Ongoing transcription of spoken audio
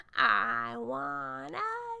wanna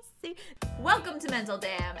see. Welcome to Mental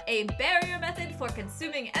Dam, a barrier method for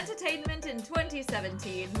consuming entertainment in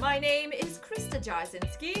 2017. My name is Krista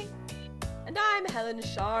Jarzinski. And I'm Helen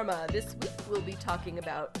Sharma. This week we'll be talking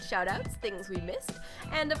about shoutouts, things we missed,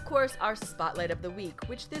 and of course our spotlight of the week,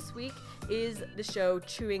 which this week is the show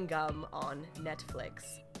Chewing Gum on Netflix.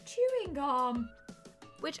 Chewing gum.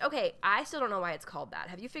 Which, okay, I still don't know why it's called that.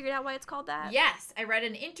 Have you figured out why it's called that? Yes, I read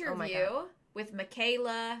an interview with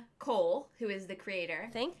Michaela Cole, who is the creator.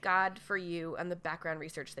 Thank God for you and the background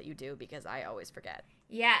research that you do, because I always forget.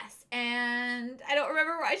 Yes, and I don't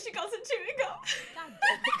remember why she calls it chewing gum. God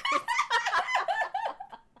damn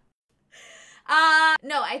it.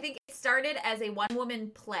 No, I think it started as a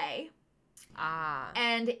one-woman play.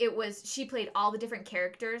 And she played all the different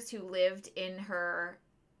characters who lived in her,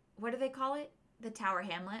 what do they call it? The Tower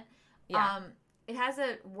Hamlet. Yeah. It has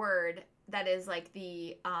a word that is like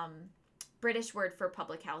the British word for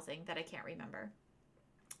public housing that I can't remember.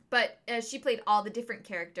 But she played all the different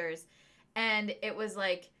characters, and it was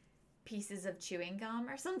like pieces of chewing gum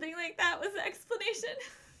or something like that was the explanation.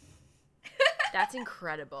 That's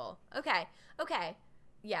incredible. Okay.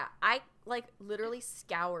 Yeah, I literally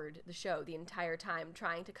scoured the show the entire time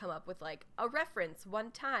trying to come up with a reference one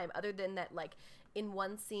time, other than that in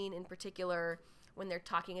one scene in particular when they're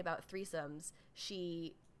talking about threesomes,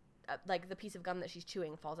 she the piece of gum that she's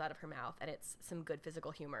chewing falls out of her mouth, and it's some good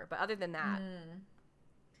physical humor. But other than that,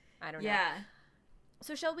 I don't know. Yeah.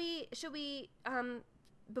 So should we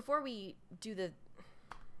before we do the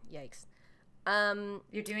yikes.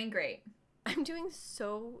 You're doing great. I'm doing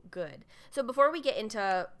so good. So before we get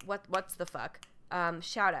into what's the fuck,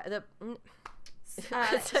 shout out.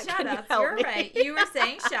 Shout outs. You're right. You were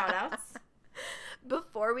saying shout outs.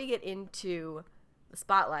 Before we get into the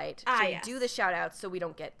spotlight, should we do the shout outs so we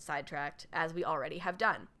don't get sidetracked, as we already have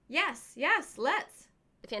done? Yes, let's.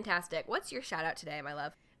 Fantastic. What's your shout out today, my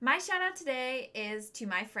love? My shout out today is to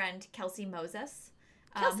my friend Kelsey Moses.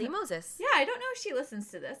 Kelsey Moses. Yeah, I don't know if she listens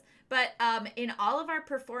to this, but in all of our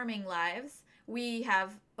performing lives, we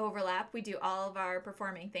have overlap. We do all of our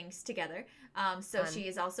performing things together. So she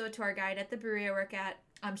is also a tour guide at the brewery I work at.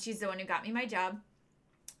 She's the one who got me my job.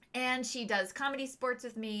 And she does comedy sports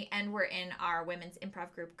with me, and we're in our women's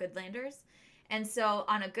improv group, Goodlanders. And so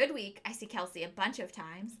on a good week, I see Kelsey a bunch of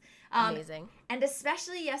times. Amazing. And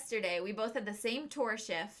especially yesterday, we both had the same tour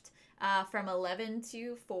shift from 11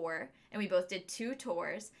 to 4, and we both did 2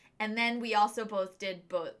 tours. And then we also both did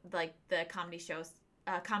the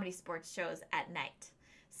comedy sports shows at night.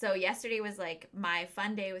 So yesterday was my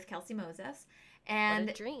fun day with Kelsey Moses. And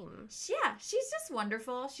what a dream. Yeah, she's just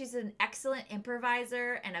wonderful. She's an excellent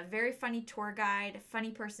improviser and a very funny tour guide, a funny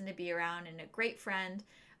person to be around, and a great friend.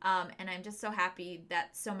 And I'm just so happy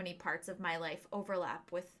that so many parts of my life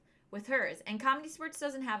overlap with hers. And comedy sports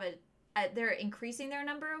doesn't have they're increasing their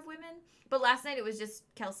number of women, but last night it was just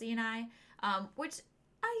Kelsey and I, which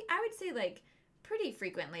I would say pretty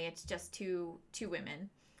frequently it's just two women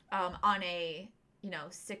on a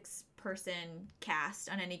 6-person cast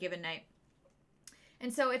on any given night.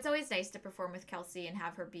 And so it's always nice to perform with Kelsey and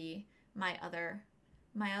have her be my other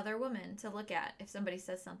woman to look at if somebody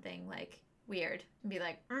says something weird and be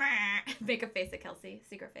make a face at Kelsey,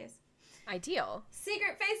 secret face. Ideal.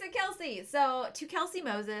 Secret face at Kelsey. So to Kelsey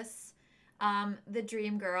Moses, the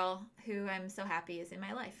dream girl who I'm so happy is in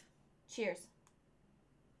my life. Cheers.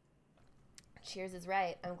 Cheers is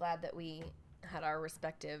right. I'm glad that we had our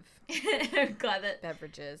respective I'm glad that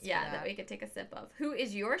beverages. Yeah, that we could take a sip of. Who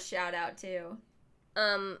is your shout out to?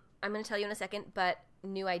 I'm going to tell you in a second, but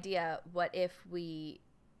new idea. What if we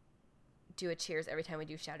do a cheers every time we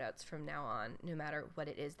do shout outs from now on, no matter what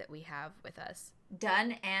it is that we have with us?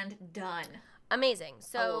 Done and done. Amazing.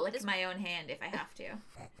 So I'll lick my own hand if I have to.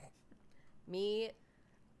 Me,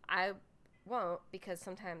 I won't, because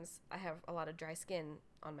sometimes I have a lot of dry skin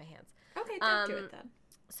on my hands. Okay, don't do it then.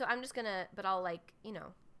 So I'm just gonna, but I'll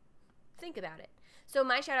think about it. So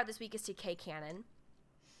my shout out this week is to Kay Cannon,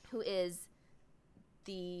 who is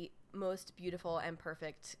the most beautiful and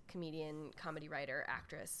perfect comedian, comedy writer,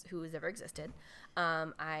 actress who has ever existed.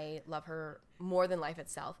 I love her more than life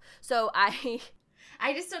itself. So I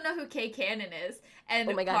just don't know who Kay Cannon is. And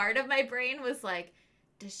part of my brain was like,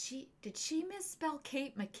 did she misspell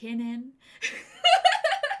Kate McKinnon?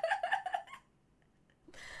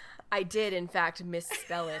 I did, in fact,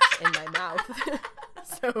 misspell it in my mouth.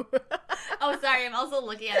 So. Oh, sorry. I'm also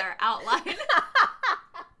looking at our outline.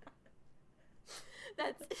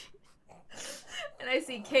 And I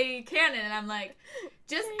see Kay Cannon, and I'm like,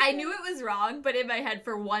 I knew it was wrong, but in my head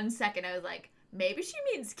for 1 second, I was like, maybe she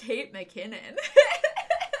means Kate McKinnon.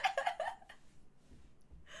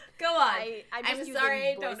 Go on. I'm I'm sorry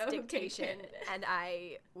I voice don't know who Kate dictation, Cannon is. and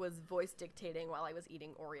I was voice dictating while I was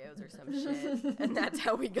eating Oreos or some shit, and that's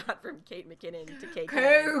how we got from Kate McKinnon to Kate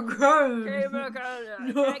Cannon. Kate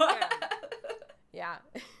McKinnon. Yeah,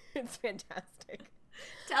 it's fantastic.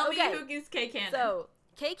 Tell me who is Kay Cannon. So,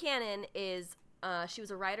 Kay Cannon is, she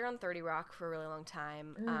was a writer on 30 Rock for a really long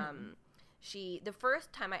time. The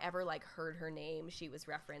first time I ever, like, heard her name, she was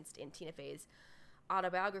referenced in Tina Fey's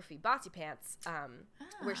autobiography, Bossy Pants,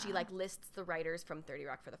 where she, like, lists the writers from 30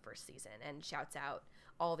 Rock for the first season and shouts out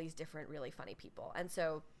all these different really funny people. And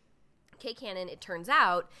so, Kay Cannon, it turns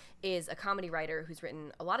out, is a comedy writer who's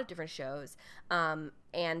written a lot of different shows,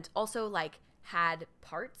 and also, like, had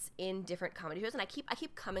parts in different comedy shows, and I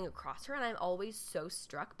keep coming across her, and I'm always so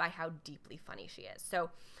struck by how deeply funny she is.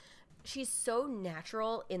 So she's so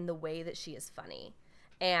natural in the way that she is funny,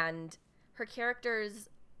 and her characters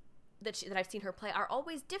that I've seen her play are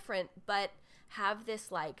always different, but have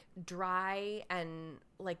this like dry and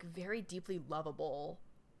like very deeply lovable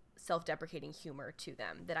self-deprecating humor to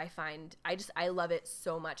them that I love it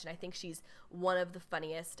so much, and I think she's one of the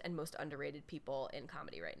funniest and most underrated people in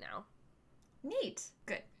comedy right now. Neat.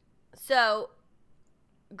 Good. So,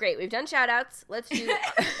 great. We've done shout-outs. Let's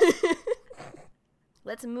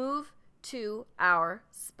move to our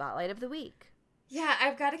Spotlight of the Week. Yeah,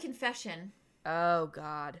 I've got a confession. Oh,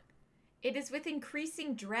 God. It is with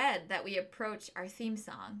increasing dread that we approach our theme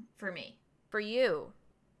song, for me. For you.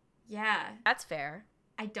 Yeah. That's fair.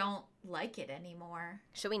 I don't like it anymore.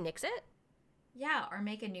 Should we nix it? Yeah, or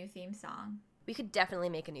make a new theme song. We could definitely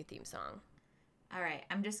make a new theme song. All right,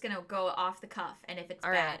 I'm just going to go off the cuff, and if it's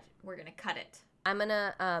bad, we're going to cut it. I'm going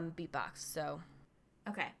to beatbox, so.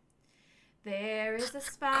 Okay. There is a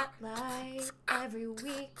spotlight every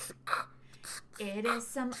week. It is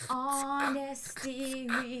some honesty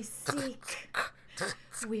we seek.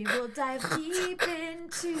 We will dive deep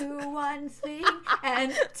into one thing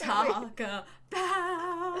and talk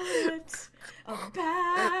about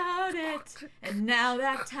it. And now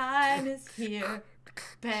that time is here.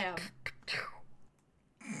 Bam.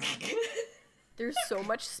 There's so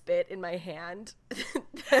much spit in my hand.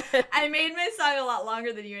 I made my song a lot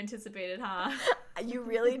longer than you anticipated, huh? You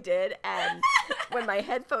really did. And when my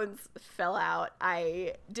headphones fell out,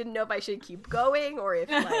 I didn't know if I should keep going or if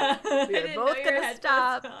like we were both gonna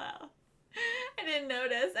stop. I didn't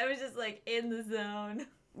notice. I was just like in the zone.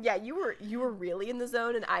 Yeah, you were really in the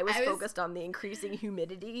zone, and I was focused on the increasing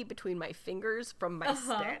humidity between my fingers from my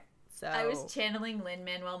spit. So I was channeling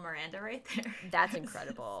Lin-Manuel Miranda right there. That's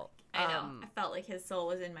incredible. I know. I felt like his soul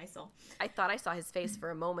was in my soul. I thought I saw his face for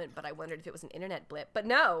a moment, but I wondered if it was an internet blip. But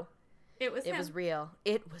no. It was real.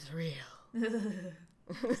 It was real. I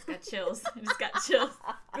just got chills. I just got chills.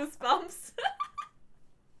 Goosebumps.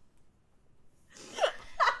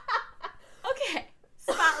 Okay.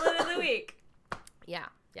 Spotlight of the week. Yeah.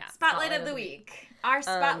 Spotlight of the week. Our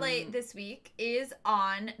spotlight this week is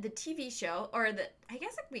on the TV show, or I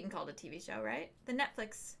guess we can call it a TV show, right? The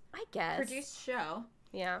Netflix produced show.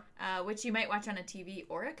 Yeah. Which you might watch on a TV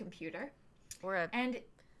or a computer. Or a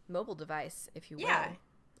mobile device, if you will. Yeah.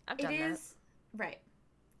 I've done that. Right.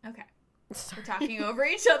 Okay. Sorry. We're talking over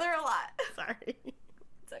each other a lot. Sorry.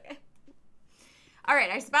 It's okay. All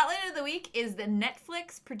right. Our spotlight of the week is the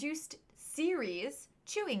Netflix produced series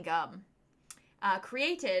Chewing Gum.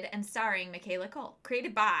 Created and starring Michaela Cole.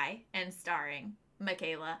 Created by and starring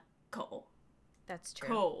Michaela Cole. That's true.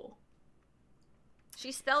 Cole.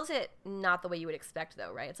 She spells it not the way you would expect,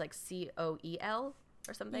 though, right? It's like Coel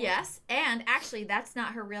or something? Yes, and actually, that's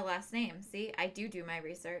not her real last name. See, I do my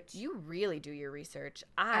research. You really do your research.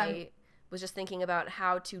 I was just thinking about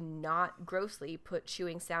how to not grossly put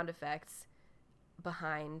chewing sound effects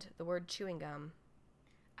behind the word chewing gum.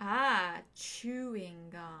 Ah, chewing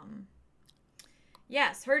gum.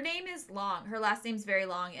 Yes, her name is long. Her last name's very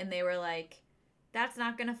long, and they were like, that's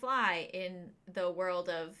not going to fly in the world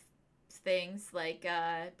of things like,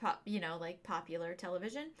 like popular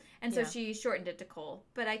television. And so she shortened it to Cole,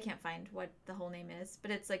 but I can't find what the whole name is.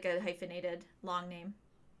 But it's like a hyphenated long name.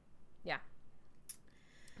 Yeah.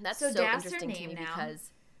 That's so interesting to me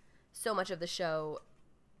because so much of the show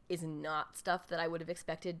is not stuff that I would have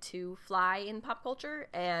expected to fly in pop culture.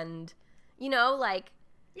 And,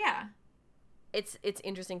 yeah. It's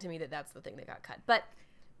interesting to me that that's the thing that got cut. But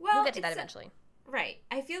we'll get to that eventually. Right.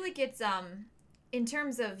 I feel like it's, in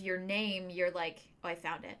terms of your name, you're like, I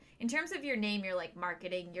found it. In terms of your name, you're like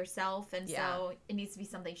marketing yourself. And so it needs to be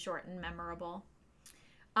something short and memorable.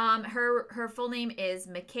 Her full name is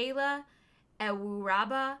Michaela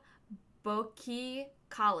Ewuraba Boki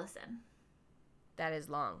Collison. That is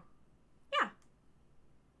long. Yeah.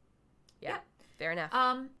 Yeah. Fair enough.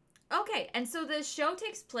 Okay, and so the show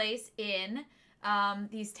takes place in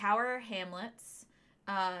these tower hamlets,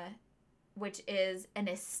 which is an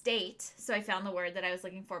estate. So I found the word that I was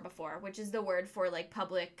looking for before, which is the word for like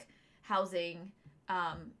public housing,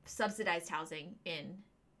 subsidized housing in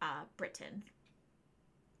Britain.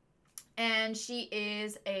 And she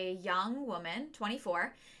is a young woman,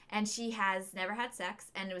 24, and she has never had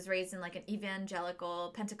sex and was raised in like an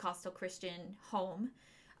evangelical Pentecostal Christian home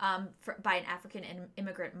by an African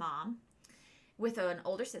immigrant mom with an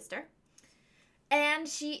older sister. And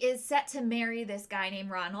she is set to marry this guy named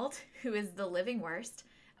Ronald, who is the living worst.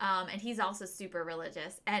 And he's also super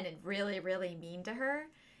religious and really, really mean to her.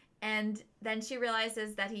 And then she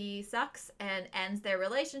realizes that he sucks and ends their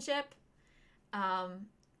relationship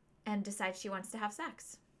and decides she wants to have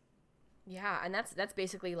sex. Yeah, and that's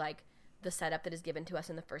basically like the setup that is given to us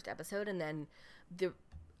in the first episode. And then the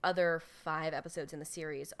other 5 episodes in the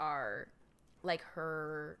series are like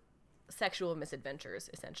her sexual misadventures,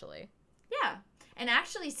 essentially. Yeah. And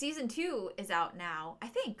actually, season 2 is out now, I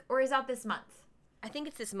think, or is out this month. I think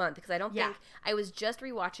it's this month because I don't think I was just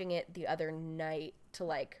rewatching it the other night to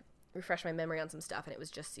like refresh my memory on some stuff, and it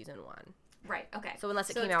was just season 1. Right. Okay. So unless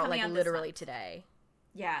it came out like literally today.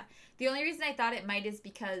 Yeah. The only reason I thought it might is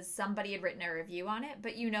because somebody had written a review on it,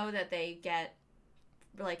 but you know that they get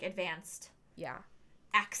like advanced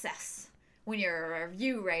access when you're a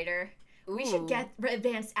review writer. Ooh. We should get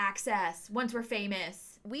advanced access once we're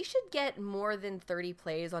famous. We should get more than 30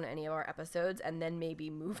 plays on any of our episodes and then maybe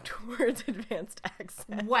move towards advanced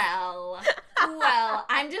access. Well,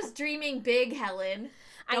 I'm just dreaming big, Helen.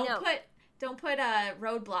 Don't put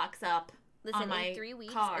roadblocks up. Listen, on my in 3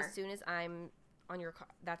 weeks, car. As soon as I'm on your car,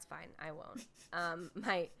 that's fine. I won't.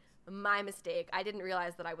 My mistake. I didn't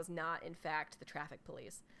realize that I was not, in fact, the traffic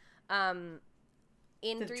police. In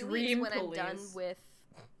the 3 weeks, when police. I'm done with,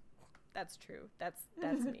 that's true. That's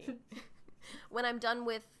me. When I'm done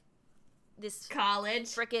with this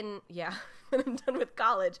college, when I'm done with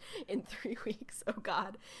college in 3 weeks, oh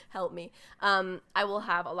God, help me. I will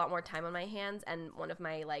have a lot more time on my hands, and one of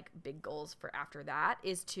my like big goals for after that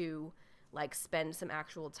is to like spend some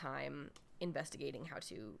actual time investigating how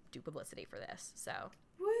to do publicity for this. So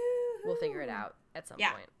woo-hoo. We'll figure it out at some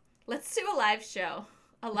point. Let's do a live show,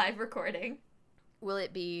 a live recording. Will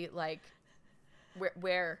it be like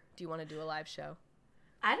where do you want to do a live show?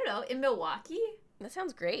 I don't know, in Milwaukee. That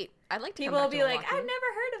sounds great. I'd like to People come back will be to like, Milwaukee. I've never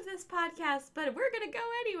heard of this podcast, but we're going to go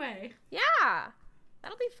anyway. Yeah.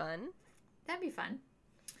 That'll be fun. That'd be fun.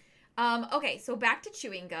 Okay, so back to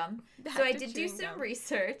chewing gum. I did do some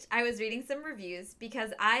research. I was reading some reviews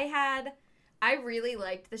because I really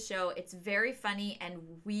liked the show. It's very funny and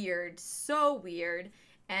weird. So weird.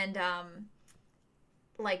 And,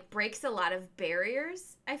 like, breaks a lot of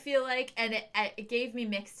barriers, I feel like. And it gave me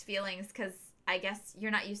mixed feelings because I guess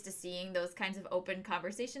you're not used to seeing those kinds of open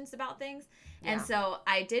conversations about things. Yeah. And so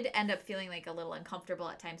I did end up feeling like a little uncomfortable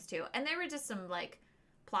at times too. And there were just some like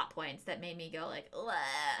plot points that made me go like,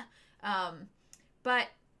 but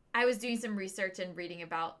I was doing some research and reading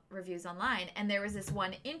about reviews online. And there was this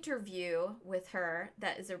one interview with her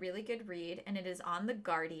that is a really good read. And it is on The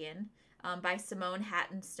Guardian by Simone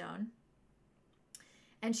Hattenstone.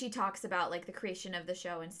 And she talks about like the creation of the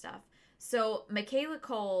show and stuff. So Michaela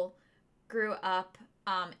Cole grew up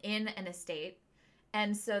in an estate,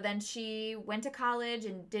 and so then she went to college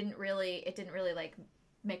and it didn't really like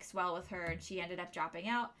mix well with her, and she ended up dropping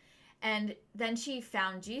out. And then she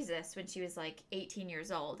found Jesus when she was like 18 years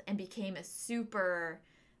old and became a super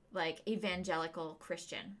like evangelical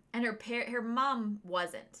Christian, and her mom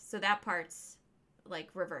wasn't, so that part's like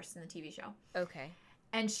reversed in the TV show. Okay.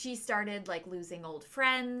 And she started like losing old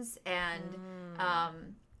friends and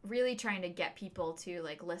really trying to get people to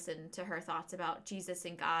like listen to her thoughts about Jesus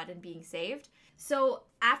and God and being saved. So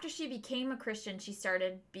after she became a Christian, she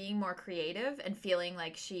started being more creative and feeling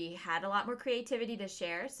like she had a lot more creativity to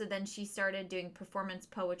share. So then she started doing performance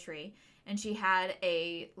poetry, and she had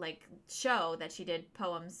a like show that she did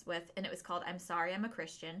poems with, and it was called I'm Sorry I'm a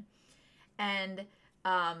Christian. And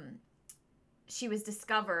she was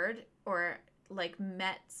discovered or like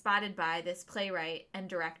spotted by this playwright and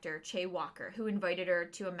director, Che Walker, who invited her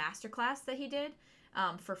to a masterclass that he did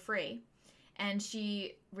for free. And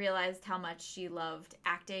she realized how much she loved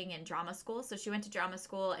acting and drama school. So she went to drama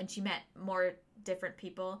school and she met more different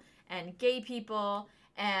people and gay people.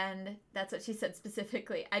 And that's what she said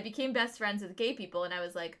specifically. I became best friends with gay people. And I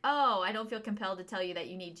was like, oh, I don't feel compelled to tell you that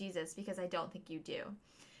you need Jesus because I don't think you do.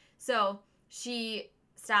 So she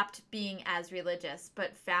stopped being as religious,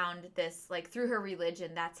 but found this, like, through her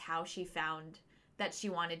religion, that's how she found that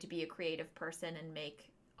she wanted to be a creative person and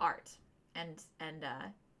make art and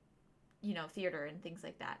theater and things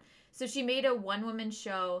like that. So she made a one-woman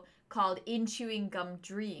show called In Chewing Gum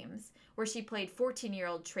Dreams, where she played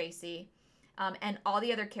 14-year-old Tracy and all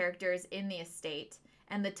the other characters in the estate.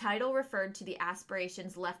 And the title referred to the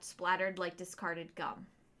aspirations left splattered like discarded gum.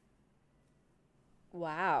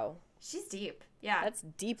 Wow. She's deep. Yeah. That's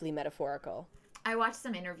deeply metaphorical. I watched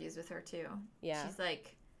some interviews with her, too. Yeah.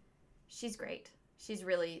 She's great. She's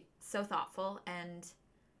really so thoughtful and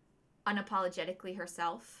unapologetically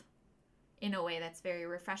herself in a way that's very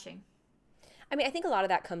refreshing. I mean, I think a lot of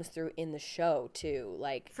that comes through in the show, too.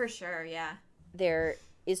 Like, for sure, yeah. There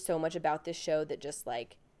is so much about this show that just,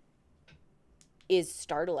 like, is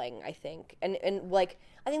startling, I think. And like,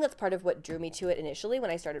 I think that's part of what drew me to it initially when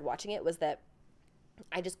I started watching it, was that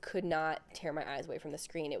I just could not tear my eyes away from the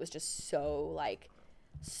screen. It was just so, like,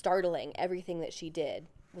 startling. Everything that she did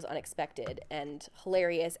was unexpected and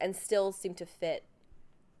hilarious and still seemed to fit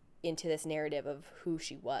into this narrative of who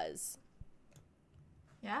she was.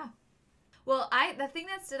 Yeah. Well, the thing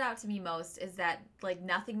that stood out to me most is that, like,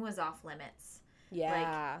 nothing was off limits.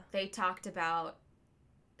 Yeah. Like, they talked about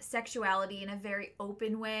sexuality in a very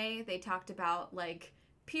open way. They talked about, like,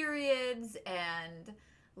 periods and,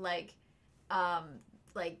 like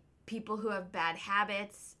people who have bad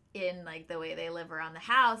habits in, like, the way they live around the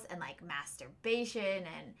house, and, like, masturbation,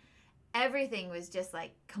 and everything was just,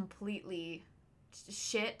 like, completely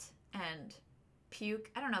shit and puke.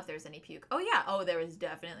 I don't know if there's any puke. Oh, yeah. Oh, there was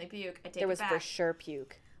definitely puke. I take it back. There was for sure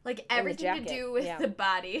puke. Like, everything to do with the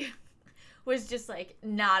body was just, like,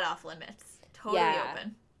 not off limits. Totally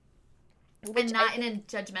open. And not in a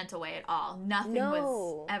judgmental way at all. Nothing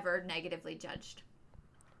was ever negatively judged.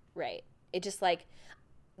 Right. It just, like,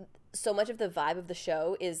 so much of the vibe of the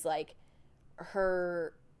show is, like,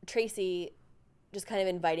 Tracy just kind of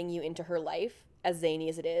inviting you into her life, as zany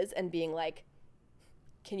as it is, and being like,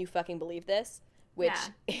 can you fucking believe this? Which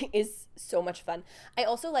is so much fun. I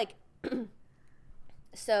also, like,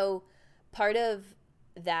 so part of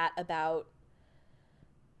that about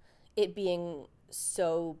it being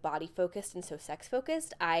so body focused and so sex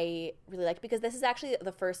focused, I really like, because this is actually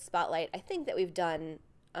the first spotlight I think that we've done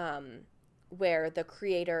where the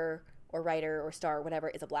creator or writer or star or whatever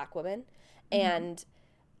is a Black woman. Mm-hmm. And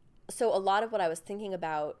so a lot of what I was thinking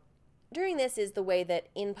about during this is the way that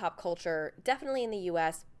in pop culture, definitely in the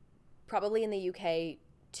US, probably in the UK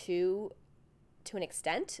too, to an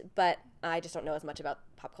extent, but I just don't know as much about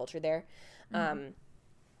pop culture there. Mm-hmm.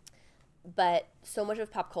 But so much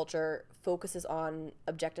of pop culture focuses on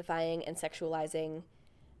objectifying and sexualizing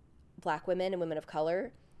Black women and women of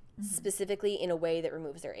color, mm-hmm. specifically in a way that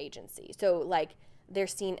removes their agency. So, like, they're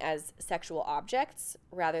seen as sexual objects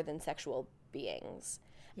rather than sexual beings.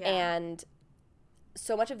 Yeah. And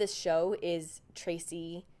so much of this show is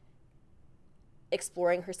Tracy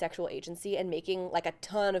exploring her sexual agency and making, like, a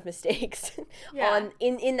ton of mistakes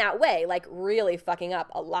in that way, like, really fucking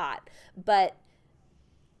up a lot. But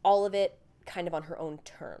all of it kind of on her own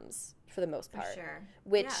terms for the most part. For sure.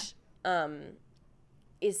 Which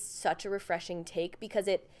is such a refreshing take, because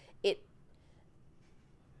it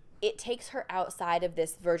takes her outside of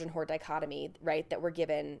this virgin whore dichotomy, right, that we're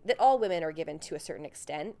given, that all women are given to a certain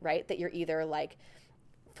extent, right, that you're either, like,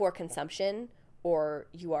 for consumption or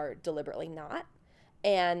you are deliberately not.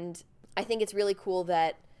 And I think it's really cool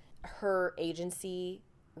that her agency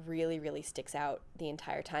really, really sticks out the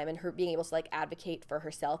entire time, and her being able to, like, advocate for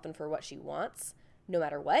herself and for what she wants no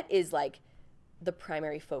matter what is, like, the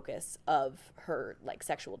primary focus of her, like,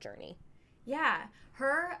 sexual journey. Yeah.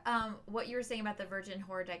 Her, what you were saying about the virgin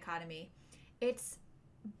whore dichotomy, it's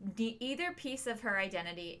either piece of her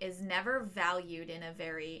identity is never valued in a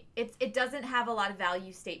very, it doesn't have a lot of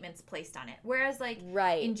value statements placed on it. Whereas, like,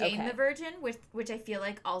 in Jane the Virgin, which I feel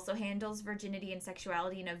like also handles virginity and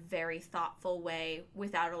sexuality in a very thoughtful way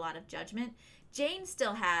without a lot of judgment, Jane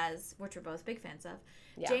still has, which we're both big fans of,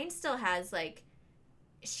 Jane still has, like,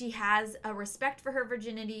 she has a respect for her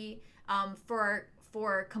virginity for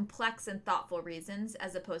complex and thoughtful reasons,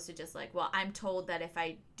 as opposed to just like, well, I'm told that if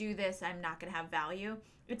I do this, I'm not going to have value.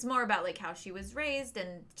 It's more about, like, how she was raised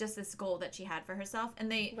and just this goal that she had for herself. And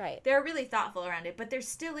they're really thoughtful around it, but there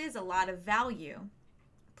still is a lot of value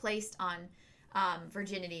placed on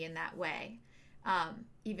virginity in that way,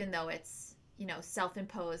 even though it's, you know,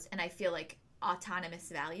 self-imposed and I feel like autonomous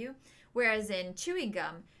value. Whereas in Chewing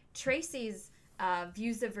Gum, Tracy's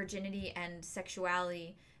views of virginity and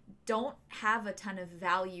sexuality don't have a ton of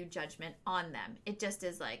value judgment on them. It just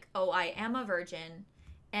is like, oh, I am a virgin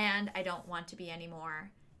and I don't want to be anymore,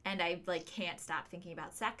 and I, like, can't stop thinking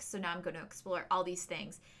about sex, so now I'm going to explore all these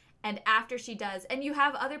things. And after she does, and you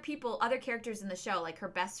have other characters in the show, like her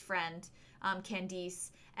best friend,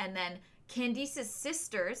 Candice, and then Candice's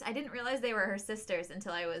sisters. I didn't realize they were her sisters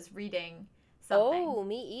until I was reading something. Oh,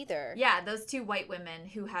 me either. Yeah, those 2 white women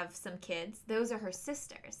who have some kids. Those are her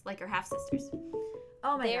sisters, like her half sisters.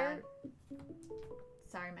 Oh my god.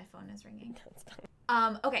 Sorry, my phone is ringing.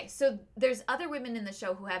 Okay, so there's other women in the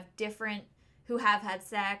show who have had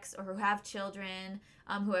sex or who have children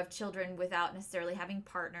without necessarily having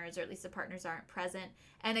partners, or at least the partners aren't present.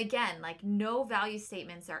 And again, like, no value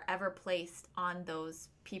statements are ever placed on those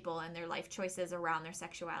people and their life choices around their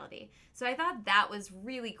sexuality. So I thought that was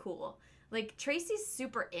really cool. Like, Tracy's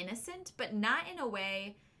super innocent, but not in a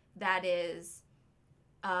way that is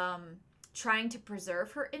trying to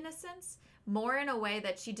preserve her innocence, more in a way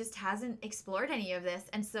that she just hasn't explored any of this.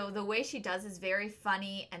 And so the way she does is very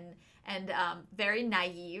funny and very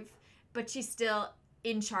naive, but she's still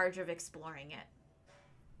in charge of exploring it.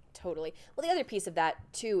 Totally. Well, the other piece of that,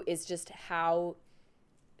 too, is just how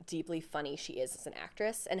deeply funny she is as an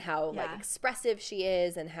actress, and how like expressive she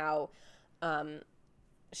is, and how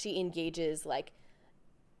she engages like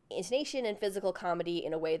intonation and physical comedy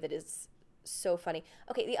in a way that is so funny.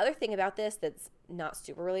 Okay, the other thing about this that's not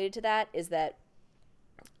super related to that is that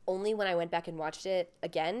only when I went back and watched it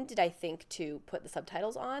again did I think to put the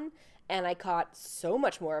subtitles on, and I caught so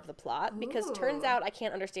much more of the plot. Ooh. Because turns out I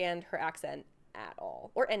can't understand her accent at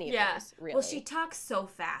all, or any of those, really. Well, she talks so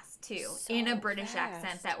fast, too, in a British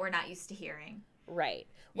accent that we're not used to hearing. Right.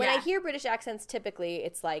 When I hear British accents, typically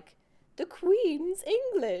it's like, the Queen's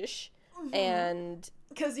English. Mm-hmm. And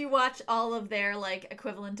because you watch all of their like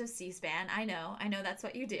equivalent of C-SPAN. I know that's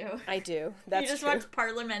what you do. I do. That's you just true. Watch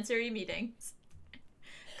parliamentary meetings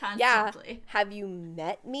constantly. Yeah. Have you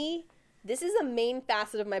met me? This is a main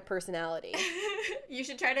facet of my personality. You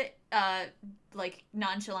should try to like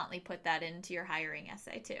nonchalantly put that into your hiring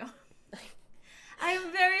essay too. I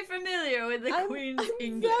am very familiar with the Queen's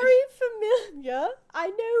English. I'm very familiar. I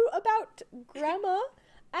know about grammar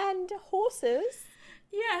and horses.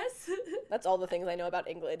 Yes. That's all the things I know about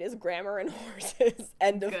England is grammar and horses.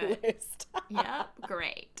 End of list. Yep,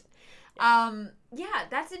 great. Yeah,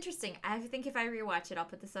 that's interesting. I think if I rewatch it, I'll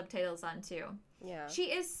put the subtitles on too. Yeah.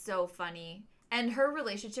 She is so funny. And her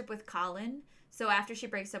relationship with Colin, so after she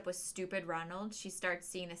breaks up with stupid Ronald, she starts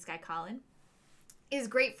seeing this guy Colin, is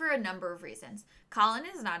great for a number of reasons. Colin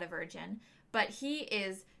is not a virgin, but he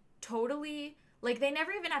is totally, like, they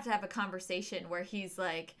never even have to have a conversation where he's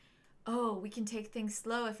like, oh, we can take things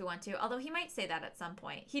slow if we want to. Although he might say that at some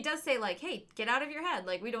point. He does say, like, hey, get out of your head.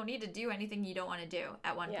 Like, we don't need to do anything you don't want to do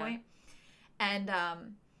at one point. And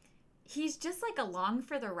he's just, like, along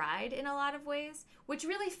for the ride in a lot of ways, which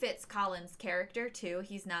really fits Colin's character, too.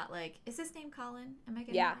 He's not, like, is his name Colin? Am I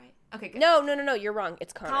getting it right? Okay, good. No, you're wrong.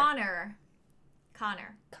 It's Connor.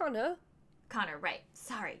 Connor, right.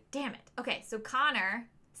 Sorry. Damn it. Okay, so Connor...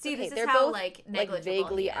 See, okay, this is how, both, like, negligible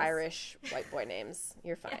vaguely he is. Irish white boy names.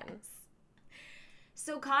 You're fine. Yes.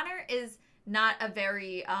 So Connor is not a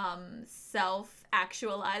very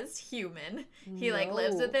self-actualized human. He, like,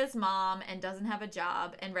 lives with his mom and doesn't have a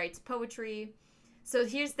job and writes poetry. So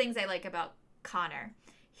here's things I like about Connor.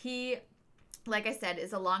 He, like I said,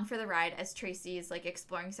 is along for the ride as Tracy is, like,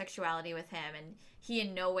 exploring sexuality with him. And he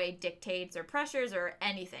in no way dictates or pressures or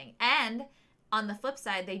anything. And... on the flip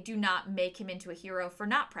side, they do not make him into a hero for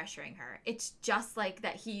not pressuring her. It's just like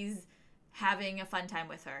that he's having a fun time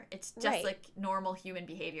with her. It's just like normal human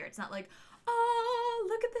behavior. It's not like, oh,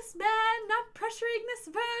 look at this man not pressuring this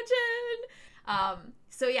virgin.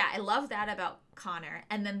 So yeah, I love that about Connor.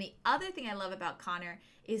 And then the other thing I love about Connor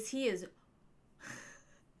is he is,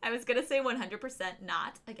 I was going to say 100%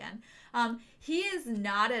 not again. He is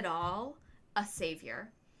not at all a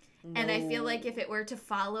savior. No. And I feel like if it were to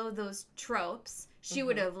follow those tropes, she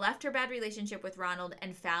would have left her bad relationship with Ronald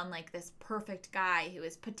and found, like, this perfect guy who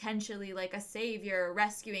is potentially, like, a savior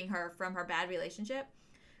rescuing her from her bad relationship.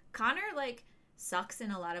 Connor, like, sucks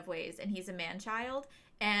in a lot of ways, and he's a man-child.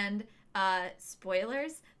 And,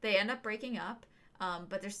 spoilers, they end up breaking up,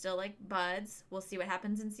 but they're still, like, buds. We'll see what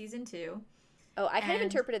happens in season 2. Oh, I kind of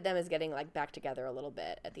interpreted them as getting, like, back together a little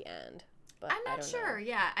bit at the end. But I'm not sure.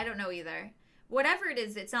 Yeah, I don't know either. Whatever it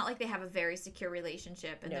is, it's not like they have a very secure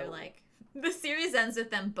relationship, and they're like, the series ends with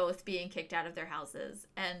them both being kicked out of their houses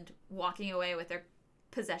and walking away with their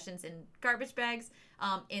possessions in garbage bags,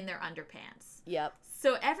 in their underpants. Yep.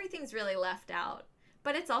 So everything's really left out,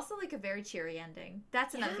 but it's also like a very cheery ending.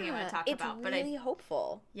 That's another thing I want to talk about. It's really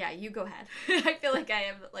hopeful. Yeah, you go ahead. I feel like I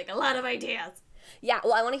have like a lot of ideas. Yeah,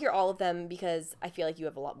 well, I want to hear all of them because I feel like you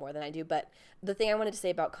have a lot more than I do. But the thing I wanted to say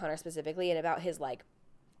about Connor specifically and about his like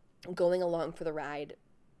going along for the ride,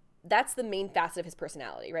 that's the main facet of his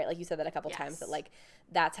personality, right? Like you said that a couple times, that like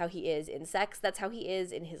that's how he is in sex, that's how he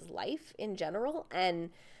is in his life in general.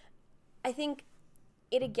 And I think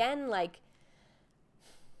it again, like,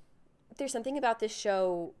 there's something about this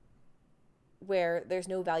show where there's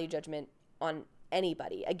no value judgment on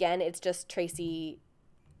anybody. Again, it's just Tracy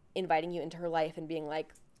inviting you into her life and being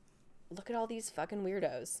like, look at all these fucking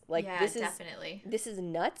weirdos. Like, yeah, this definitely. This is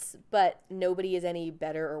nuts, but nobody is any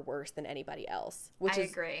better or worse than anybody else, which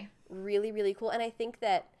is agree. Really, really cool. And I think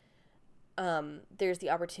that there's the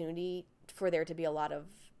opportunity for there to be a lot of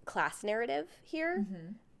class narrative here.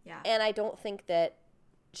 Mm-hmm. Yeah. And I don't think that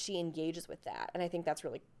she engages with that. And I think that's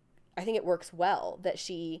really, I think it works well that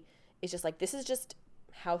she is just like, this is just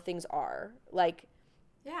how things are. Like,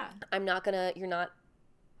 yeah, I'm not gonna, you're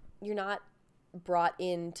not brought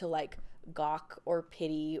in to like gawk or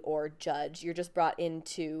pity or judge. You're just brought in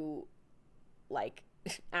to like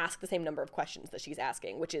ask the same number of questions that she's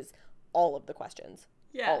asking, which is all of the questions.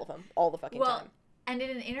 Yeah. All of them. All the fucking time. And in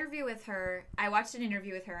an interview with her, I watched an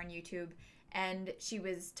interview with her on YouTube, and she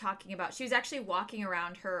was talking about, she was actually walking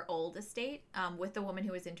around her old estate with the woman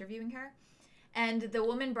who was interviewing her. And the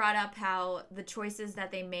woman brought up how the choices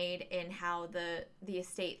that they made in how the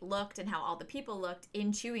estate looked and how all the people looked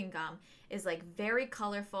in chewing gum is like very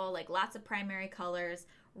colorful, like lots of primary colors,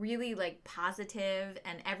 really like positive,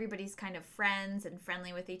 and everybody's kind of friends and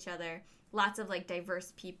friendly with each other. Lots of like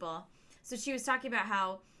diverse people. So she was talking about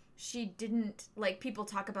how she didn't, like, people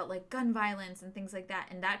talk about like gun violence and things like that,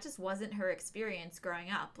 and that just wasn't her experience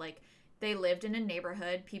growing up. Like, they lived in a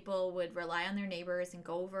neighborhood. People would rely on their neighbors and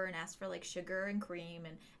go over and ask for like sugar and cream,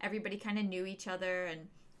 and everybody kind of knew each other. And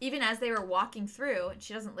even as they were walking through, and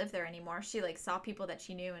she doesn't live there anymore, she like saw people that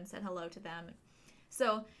she knew and said hello to them.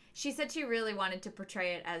 So she said she really wanted to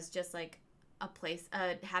portray it as just like a place,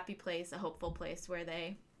 a happy place, a hopeful place where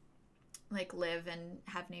they like live and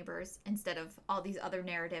have neighbors, instead of all these other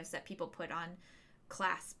narratives that people put on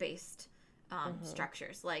class-based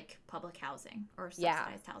structures like public housing or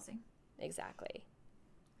subsidized housing. Exactly.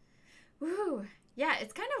 Woo. Yeah,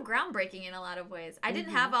 it's kind of groundbreaking in a lot of ways. I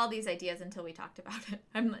didn't have all these ideas until we talked about it.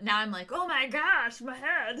 I'm like, oh my gosh, my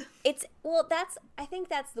head. I think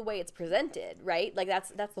that's the way it's presented, right? Like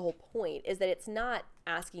that's the whole point, is that it's not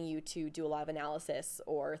asking you to do a lot of analysis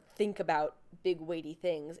or think about big weighty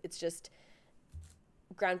things. It's just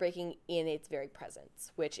groundbreaking in its very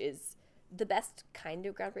presence, which is the best kind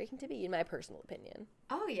of groundbreaking to be, in my personal opinion.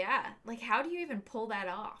 Oh yeah. Like, how do you even pull that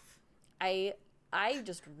off? I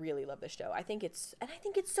just really love this show. I think it's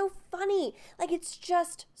so funny. Like, it's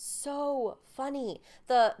just so funny.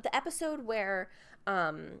 The episode where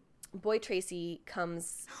Boy Tracy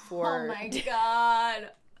comes for... Oh my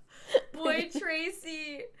god. Boy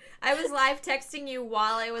Tracy. I was live texting you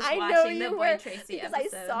while I was watching the Boy Tracy because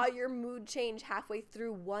episode. I saw your mood change halfway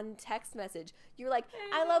through one text message. You were like,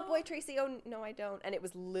 I love Boy Tracy. Oh, no, I don't. And it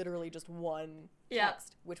was literally just one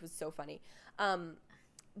text, which was so funny.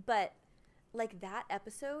 But... like, that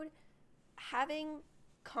episode, having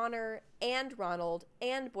Connor and Ronald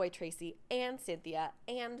and Boy Tracy and Cynthia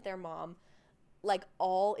and their mom, like,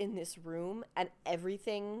 all in this room, and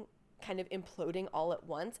everything kind of imploding all at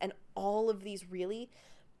once, and all of these really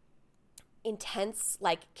intense,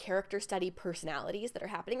 like, character study personalities that are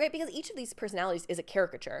happening, right? Because each of these personalities is a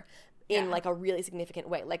caricature in, like, a really significant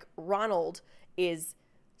way. Like, Ronald is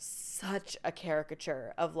such a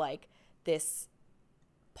caricature of, like, this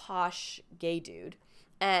posh gay dude,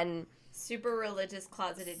 and super religious,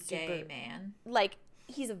 closeted gay man. Like,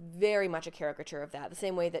 he's very much a caricature of that, the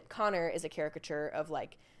same way that Connor is a caricature of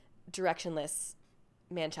like directionless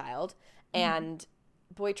man-child, and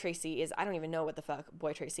Boy Tracy is, I don't even know what the fuck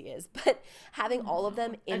Boy Tracy is, but having all of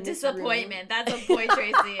them in this disappointment. room, that's what Boy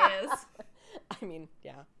Tracy is. I mean,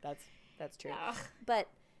 yeah, that's true. Ugh. But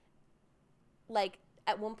like,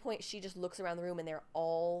 at one point she just looks around the room and they're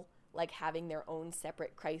all like having their own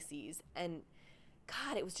separate crises, and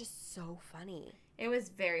God, it was just so funny. It was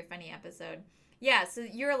a very funny episode. Yeah, so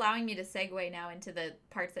you're allowing me to segue now into the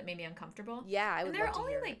parts that made me uncomfortable. Yeah, I would love to hear. And there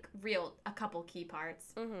are only like a couple key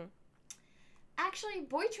parts. Mm-hmm. Actually,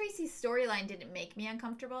 Boy Tracy's storyline didn't make me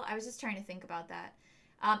uncomfortable. I was just trying to think about that.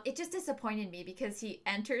 It just disappointed me because he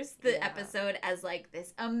enters the episode as like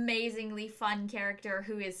this amazingly fun character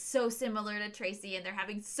who is so similar to Tracy, and they're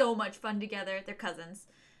having so much fun together. They're cousins.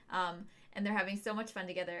 And they're having so much fun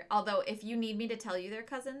together. Although, if you need me to tell you they're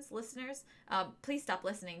cousins, listeners, please stop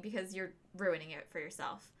listening because you're ruining it for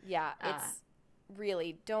yourself. Yeah, it's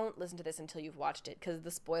really, don't listen to this until you've watched it, because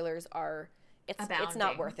the spoilers are, it's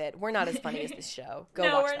not worth it. We're not as funny as this show. Go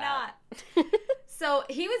watch that. No, we're not. So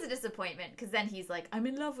he was a disappointment, because then he's like, I'm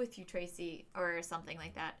in love with you, Tracy, or something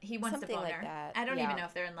like that. He wants to bone her. That. I don't even know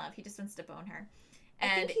if they're in love. He just wants to bone her.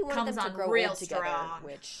 And I think he wanted them to grow real old together, strong.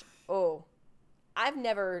 which, I've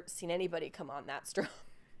never seen anybody come on that strong.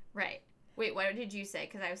 Right. Wait, what did you say?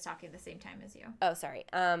 Because I was talking at the same time as you. Oh, sorry.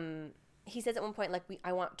 He says at one point, like,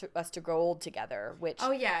 I want us to grow old together, which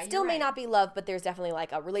still may not be love, but there's definitely,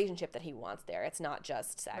 like, a relationship that he wants there. It's not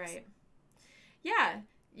just sex. Right. Yeah.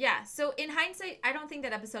 Yeah. So in hindsight, I don't think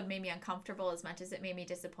that episode made me uncomfortable as much as it made me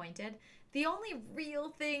disappointed. The only real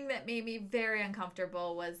thing that made me very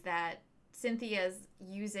uncomfortable was that Cynthia's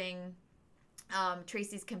using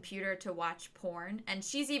Tracy's computer to watch porn, and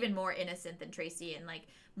she's even more innocent than Tracy and, like,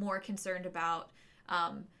 more concerned about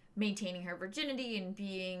maintaining her virginity and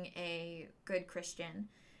being a good Christian.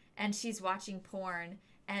 And she's watching porn,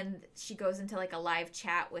 and she goes into, like, a live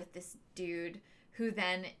chat with this dude who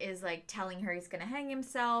then is, like, telling her he's gonna hang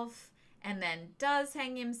himself, and then does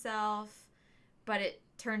hang himself, but it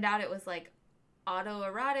turned out it was, like,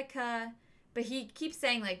 autoerotica. But he keeps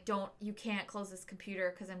saying, like, you can't close this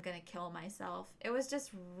computer because I'm gonna kill myself. It was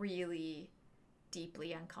just really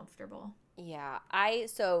deeply uncomfortable. Yeah,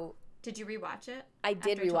 Did you rewatch it? I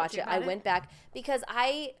did rewatch it. I went back because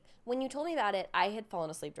when you told me about it, I had fallen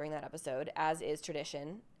asleep during that episode, as is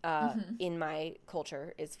tradition in my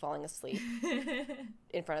culture, is falling asleep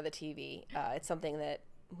in front of the TV. It's something that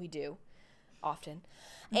we do often.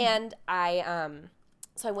 And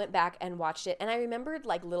so I went back and watched it, and I remembered,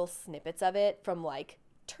 like, little snippets of it from, like,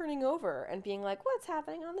 turning over and being like, what's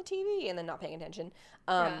happening on the TV? And then not paying attention.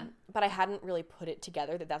 But I hadn't really put it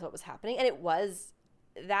together that that's what was happening. And it was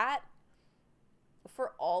that,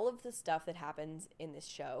 for all of the stuff that happens in this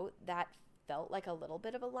show, that felt like a little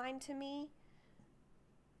bit of a line to me.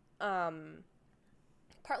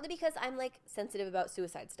 Partly because I'm, like, sensitive about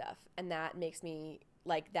suicide stuff, and that makes me,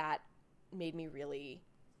 like, that made me really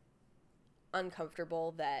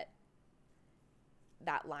uncomfortable that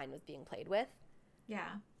line was being played with. Yeah.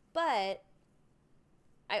 But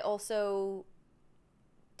I also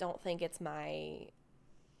don't think it's my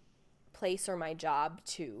place or my job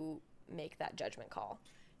to make that judgment call.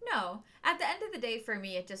 No. At the end of the day, for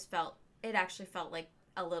me, it actually felt like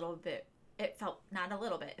a little bit, it felt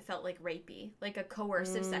like rapey, like a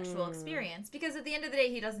coercive sexual experience. Because at the end of the day,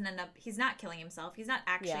 he's not killing himself. He's not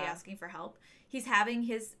actually asking for help. He's having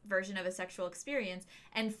his version of a sexual experience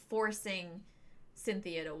and forcing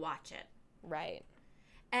Cynthia to watch it. Right.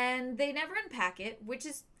 And they never unpack it, which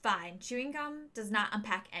is fine. Chewing gum does not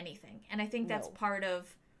unpack anything. And I think that's part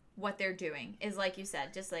of what they're doing, is, like you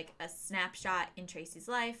said, just like a snapshot in Tracy's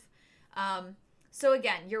life. So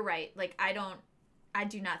again, you're right. Like, I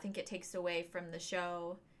do not think it takes away from the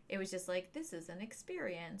show. It was just like, this is an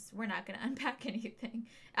experience. We're not going to unpack anything.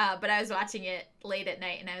 But I was watching it late at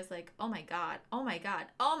night, and I was like, oh my God, oh my God,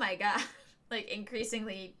 oh my God. Like,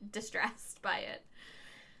 increasingly distressed by it.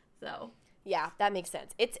 So. Yeah, that makes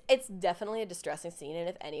sense. It's definitely a distressing scene, and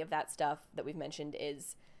if any of that stuff that we've mentioned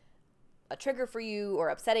is a trigger for you or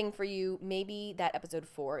upsetting for you, maybe that episode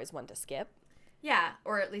 4 is one to skip. Yeah,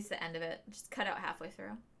 or at least the end of it. Just cut out halfway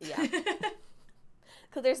through. Yeah.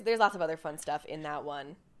 Because there's lots of other fun stuff in that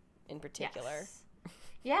one in particular. Yes.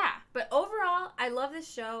 Yeah, but overall, I love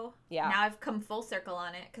this show. Yeah. Now I've come full circle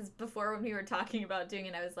on it, because before when we were talking about doing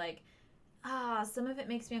it, I was like, some of it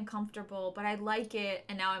makes me uncomfortable, but I like it,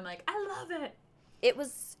 and now I'm like, I love it.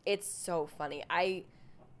 It's so funny. I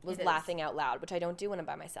was laughing out loud, which I don't do when I'm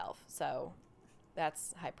by myself, so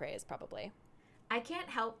that's high praise probably. I can't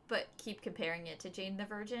help but keep comparing it to Jane the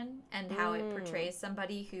Virgin and how it portrays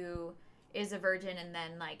somebody who is a virgin and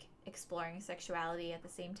then, like, exploring sexuality at the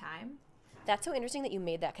same time. That's so interesting that you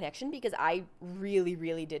made that connection, because I really,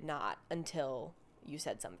 really did not until you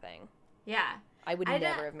said something. Yeah. I would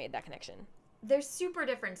never have made that connection. They're super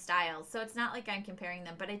different styles, so it's not like I'm comparing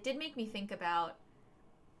them, but it did make me think about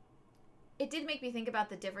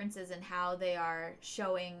the differences in how they are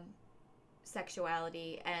showing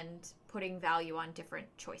sexuality and putting value on different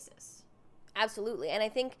choices. Absolutely. And I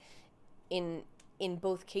think in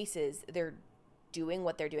both cases, they're doing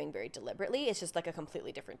what they're doing very deliberately. It's just like a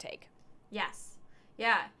completely different take. Yes.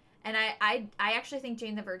 Yeah. And I actually think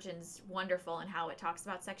Jane the Virgin's wonderful in how it talks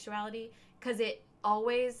about sexuality, because it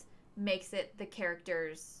always makes it the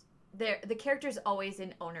characters always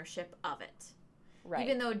in ownership of it. Right.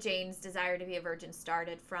 Even though Jane's desire to be a virgin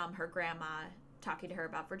started from her grandma talking to her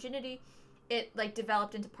about virginity, it, like,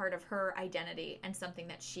 developed into part of her identity and something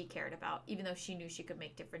that she cared about, even though she knew she could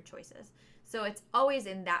make different choices. So it's always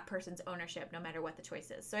in that person's ownership, no matter what the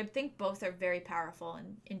choice is. So I think both are very powerful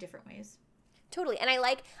in different ways. Totally. And I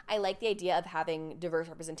like the idea of having diverse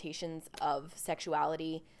representations of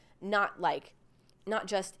sexuality, not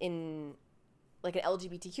just in, like, an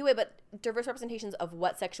LGBTQ way, but diverse representations of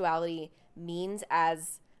what sexuality means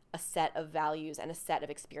as a set of values and a set of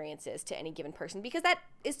experiences to any given person, because that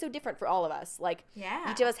is so different for all of us. Like,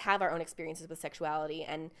 Yeah. each of us have our own experiences with sexuality,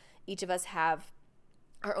 and each of us have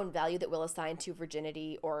our own value that we'll assign to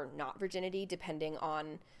virginity or not virginity, depending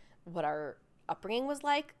on what our upbringing was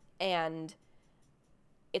like. And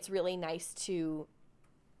it's really nice to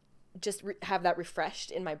just have that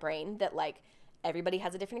refreshed in my brain that, like, everybody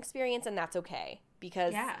has a different experience, and that's okay,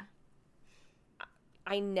 because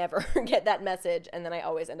I never get that message, and then I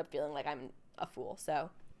always end up feeling like I'm a fool. So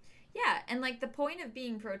yeah, and like the point of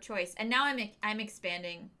being pro-choice, and now I'm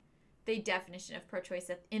expanding the definition of pro-choice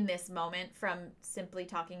in this moment from simply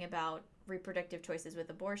talking about reproductive choices with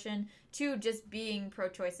abortion to just being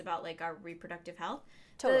pro-choice about like our reproductive health.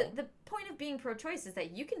 totally. The point of being pro-choice is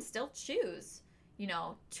that you can still choose, you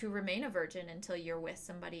know, to remain a virgin until you're with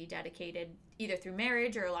somebody dedicated either through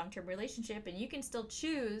marriage or a long-term relationship, and you can still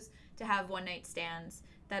choose to have one-night stands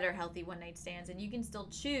that are healthy one-night stands, and you can still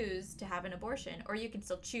choose to have an abortion, or you can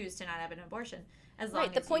still choose to not have an abortion, as long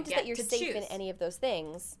as the point you is get that you're to safe in choose. any of those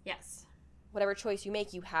things. Yes, Whatever choice you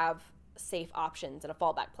make, you have safe options and a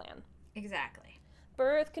fallback plan. exactly.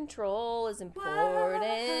 Birth control is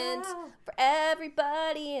important for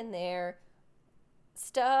everybody in their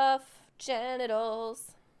stuff,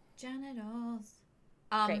 genitals.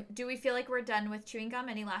 Great. Do we feel like we're done with chewing gum?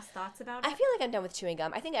 Any last thoughts about it? I feel like I'm done with chewing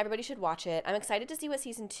gum. I think everybody should watch it. I'm excited to see what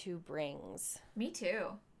season 2 brings. Me too.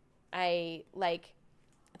 I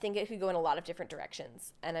think it could go in a lot of different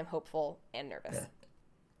directions, and I'm hopeful and nervous.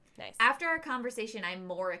 Nice. After our conversation, I'm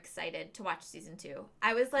more excited to watch season 2.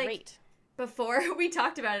 I was like, Great. before we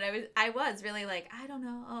talked about it, I was really like, I don't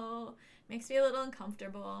know, makes me a little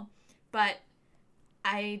uncomfortable, but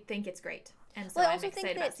I think it's great, and so I'm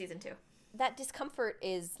excited about season 2. That discomfort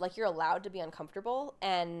is, like, you're allowed to be uncomfortable,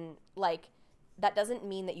 and, like, that doesn't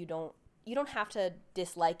mean that you don't have to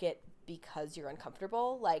dislike it because you're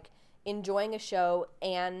uncomfortable. Like, enjoying a show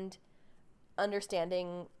and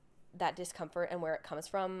understanding that discomfort and where it comes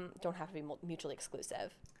from don't have to be mutually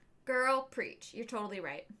exclusive. Girl, preach. You're totally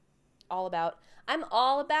right. I'm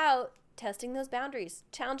all about testing those boundaries,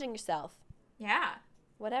 challenging yourself. Yeah.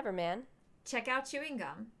 Whatever, man. Check out chewing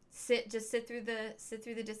gum. Just sit through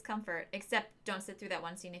the discomfort, except don't sit through that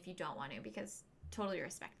one scene if you don't want to, because totally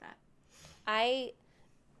respect that.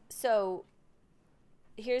 So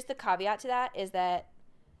here's the caveat to that, is that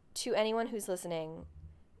to anyone who's listening,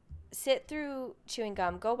 sit through chewing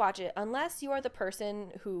gum, go watch it, unless you are the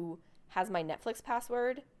person who has my Netflix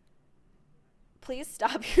password. Please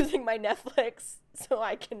stop using my Netflix so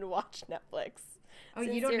I can watch Netflix. Oh,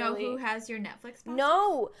 Sincerely. you don't know who has your Netflix password?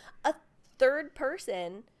 No, a third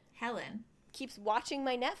person Helen keeps watching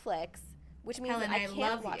my Netflix, which means Helen, that I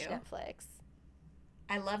can't watch you. Netflix.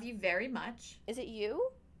 I love you very much. Is it you?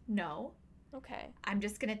 No. Okay. I'm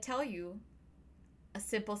just going to tell you a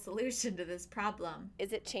simple solution to this problem.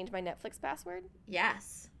 Is it change my Netflix password?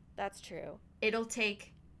 Yes. That's true. It'll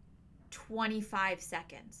take 25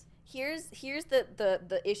 seconds. Here's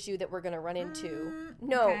the issue that we're going to run into.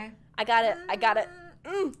 No. Okay. I got it.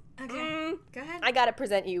 Okay. Go ahead. I got to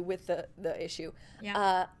present you with the issue.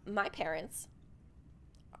 Yeah. My parents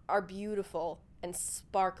are beautiful and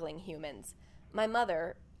sparkling humans. My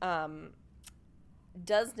mother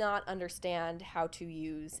does not understand how to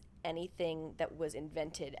use anything that was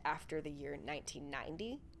invented after the year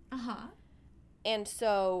 1990. Uh-huh. And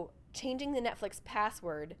so changing the Netflix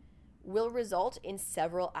password will result in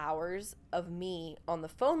several hours of me on the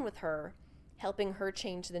phone with her, helping her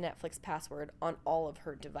change the Netflix password on all of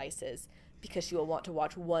her devices, because she will want to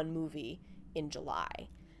watch one movie in July.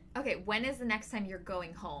 Okay, when is the next time you're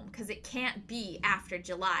going home? Because it can't be after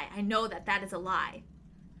July. I know that is a lie.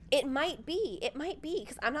 It might be,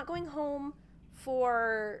 because I'm not going home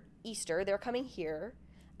for Easter. They're coming here,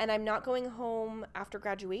 and I'm not going home after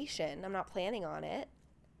graduation. I'm not planning on it.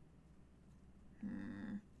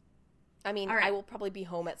 I mean, right. I will probably be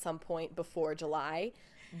home at some point before July,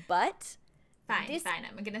 but Fine.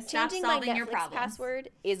 I'm going to stop changing solving my your Netflix problems. password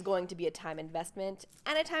is going to be a time investment,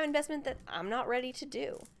 and a time investment that I'm not ready to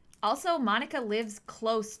do. Also, Monica lives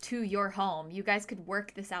close to your home. You guys could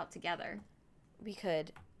work this out together. We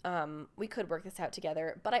could work this out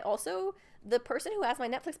together, but the person who has my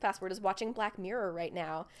Netflix password is watching Black Mirror right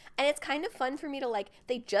now, and it's kind of fun for me to,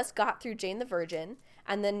 they just got through Jane the Virgin,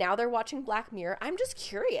 and then now they're watching Black Mirror. I'm just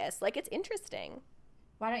curious. It's interesting.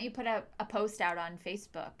 Why don't you put a post out on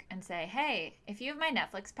Facebook and say, hey, if you have my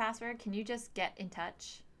Netflix password, can you just get in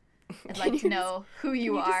touch? I'd like to know who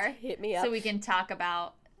you are. Hit me up. So we can talk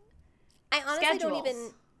about I honestly schedules. don't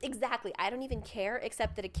even... Exactly. I don't even care,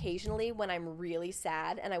 except that occasionally when I'm really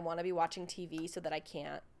sad and I want to be watching TV so that I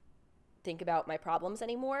can't think about my problems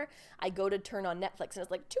anymore, I go to turn on Netflix and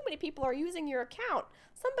it's like, too many people are using your account.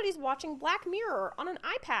 Somebody's watching Black Mirror on an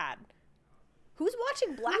iPad. Who's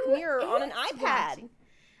watching Black Mirror on an iPad? Watching?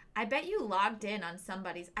 I bet you logged in on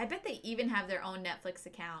somebody's. I bet they even have their own Netflix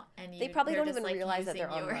account, and they probably don't even like realize that they're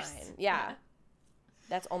yours. online. Yeah.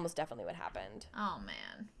 That's almost definitely what happened. Oh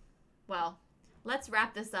man. Well, let's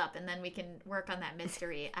wrap this up, and then we can work on that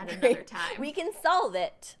mystery at another time. We can solve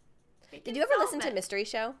it. Did you ever listen to Mystery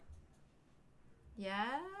Show?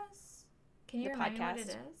 Yes. Can you The remind me what podcast? it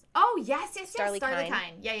is? Oh, yes. Starly Starly Kine.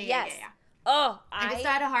 Kine. Yeah. Yes. Oh, I just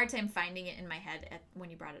had a hard time finding it in my head when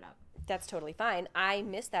you brought it up. That's totally fine. I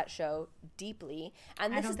miss that show deeply,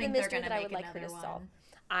 and this is the mystery that I would like her to solve.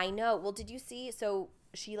 I know. Well, did you see? So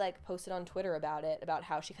she like posted on Twitter about it, about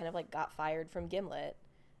how she kind of like got fired from Gimlet.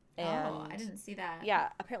 And I didn't see that. Yeah,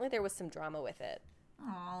 apparently there was some drama with it.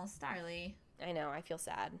 Oh, Starly. I know. I feel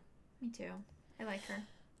sad. Me too. I like her.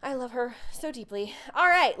 I love her so deeply. All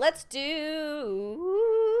right, let's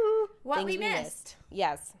do what we missed.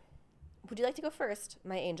 Yes. Would you like to go first,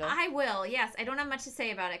 my angel? I will, yes. I don't have much to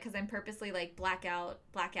say about it because I'm purposely like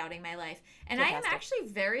blackouting my life. And fantastic. I am actually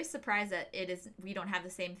very surprised that we don't have the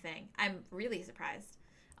same thing. I'm really surprised.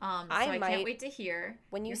 I can't wait to hear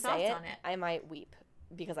when you your say thoughts it, on it. I might weep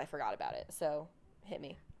because I forgot about it. So hit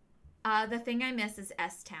me. The thing I miss is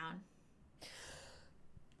S-Town.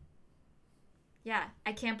 Yeah,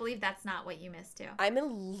 I can't believe that's not what you missed too. I'm a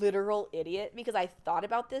literal idiot because I thought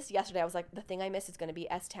about this yesterday. I was like, the thing I miss is going to be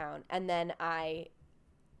S-Town. And then I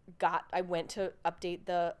went to update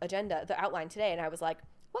the agenda, the outline today, and I was like,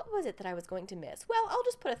 what was it that I was going to miss? Well, I'll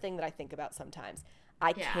just put a thing that I think about sometimes.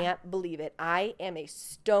 I can't believe it. I am a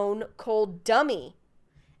stone cold dummy.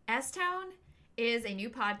 S-Town is a new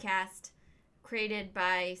podcast created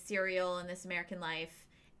by Serial and This American Life,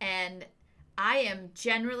 and I am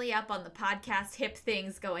generally up on the podcast hip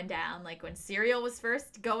things going down. Like when Serial was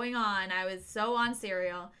first going on, I was so on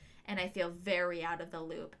Serial, and I feel very out of the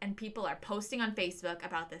loop. And people are posting on Facebook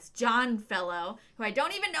about this John fellow, who I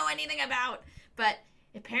don't even know anything about, but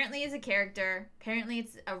apparently is a character. Apparently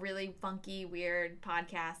it's a really funky, weird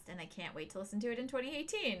podcast, and I can't wait to listen to it in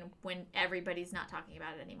 2018 when everybody's not talking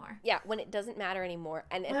about it anymore. Yeah, when it doesn't matter anymore.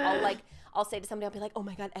 And I'll say to somebody, I'll be like, oh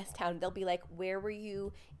my God, S-Town. They'll be like, where were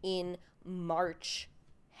you in March,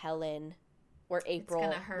 Helen, or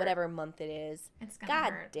April, whatever month it is? It's gonna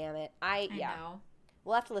hurt. God damn it. I know.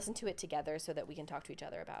 We'll have to listen to it together so that we can talk to each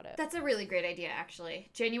other about it. That's a really great idea, actually.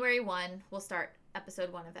 January 1, we'll start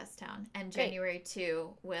episode 1 of S-Town. And January 2,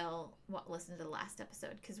 we'll listen to the last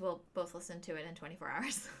episode because we'll both listen to it in 24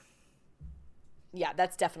 hours. Yeah,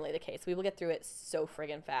 that's definitely the case. We will get through it so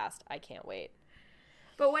friggin' fast. I can't wait.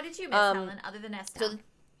 But what did you miss, Helen, other than S-Town?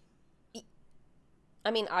 I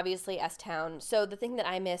mean, obviously S-Town. So the thing that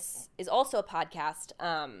I miss is also a podcast.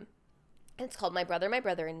 And it's called My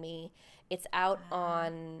Brother, and Me. It's out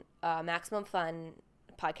on Maximum Fun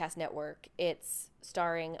Podcast Network. It's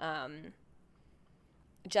starring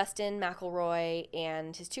Justin McElroy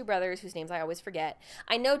and his two brothers, whose names I always forget.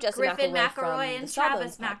 I know Justin Griffin McElroy from and the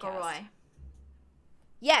Travis Sawbones McElroy. podcast.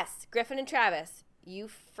 Yes, Griffin and Travis. You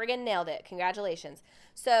friggin' nailed it. Congratulations.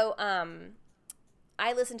 So,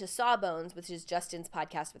 I listen to Sawbones, which is Justin's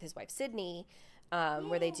podcast with his wife Sydney,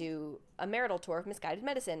 where they do a marital tour of misguided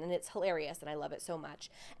medicine, and it's hilarious, and I love it so much.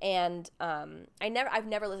 And I've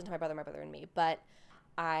never listened to My Brother, and Me, but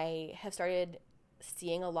I have started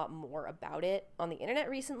seeing a lot more about it on the internet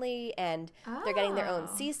recently, and they're getting their own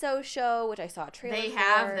CISO show, which I saw a trailer for. They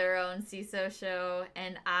have their own CISO show,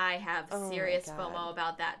 and I have serious FOMO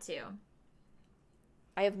about that too.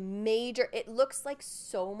 I have it looks like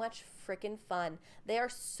so much freaking fun. They are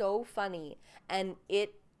so funny, and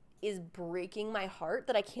it is breaking my heart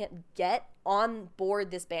that I can't get on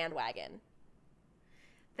board this bandwagon.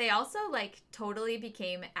 They also totally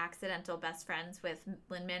became accidental best friends with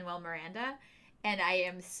Lin-Manuel Miranda, and I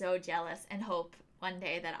am so jealous and hope one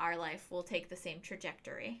day that our life will take the same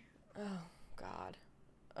trajectory. Oh, God.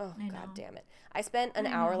 Oh, God damn it. I spent an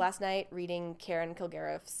hour last night reading Karen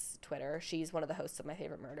Kilgariff's Twitter. She's one of the hosts of My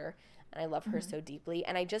Favorite Murder, and I love her so deeply.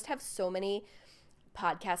 And I just have so many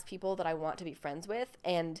podcast people that I want to be friends with.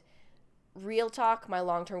 And real talk, my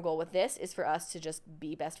long-term goal with this is for us to just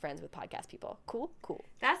be best friends with podcast people. Cool? Cool.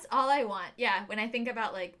 That's all I want. Yeah, when I think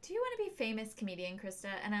about, do you want to be a famous comedian, Krista?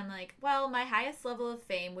 And I'm like, well, my highest level of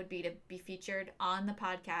fame would be to be featured on the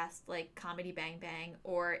podcast, like Comedy Bang Bang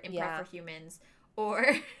or Improv for Humans or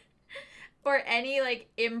any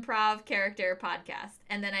improv character podcast.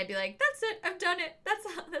 And then I'd be like, that's it. I've done it.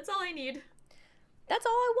 That's all I need. That's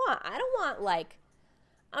all I want. I don't want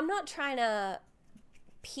I'm not trying to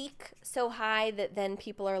peak so high that then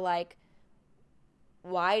people are like,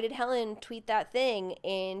 why did Helen tweet that thing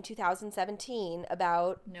in 2017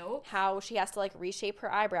 about how she has to, like, reshape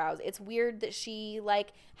her eyebrows? It's weird that she,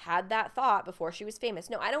 like, had that thought before she was famous.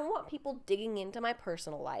 No, I don't want people digging into my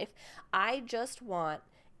personal life. I just want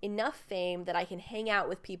enough fame that I can hang out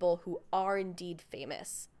with people who are indeed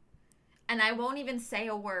famous. And I won't even say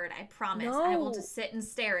a word, I promise. No. I will just sit and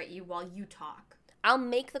stare at you while you talk. I'll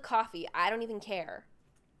make the coffee. I don't even care.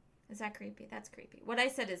 Is that creepy? That's creepy. What I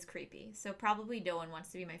said is creepy. So probably no one wants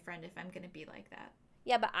to be my friend if I'm going to be like that.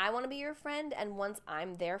 Yeah, but I want to be your friend, and once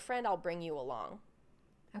I'm their friend, I'll bring you along.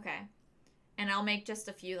 Okay. And I'll make just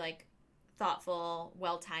a few, like, thoughtful,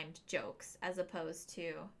 well-timed jokes as opposed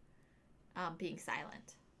to being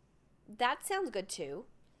silent. That sounds good, too.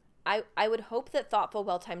 I would hope that thoughtful,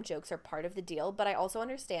 well-timed jokes are part of the deal, but I also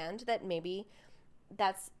understand that maybe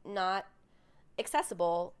that's not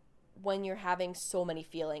accessible when you're having so many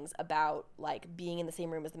feelings about, like, being in the same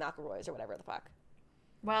room as the McElroys or whatever the fuck.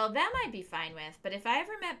 Well, that might be fine with, but if I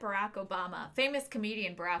ever met Barack Obama, famous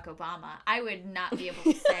comedian Barack Obama, I would not be able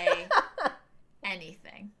to say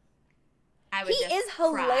anything. I would He is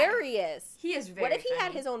hilarious. He is very What if he funny.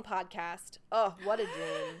 had his own podcast? Oh, what a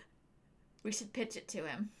dream. We should pitch it to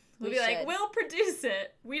him. We We'll be like, should. we'll produce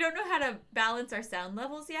it. We don't know how to balance our sound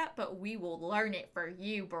levels yet, but we will learn it for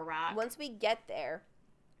you, Barack. Once we get there,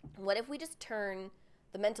 what if we just turn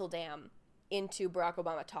the mental dam into Barack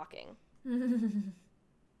Obama talking?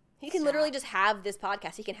 He can literally just have this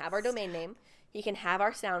podcast. He can have our domain name. He can have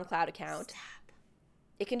our SoundCloud account.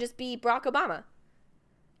 It can just be Barack Obama.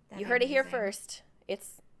 You heard it here first.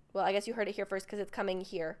 Well, I guess you heard it here first because it's coming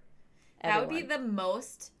here. That would be the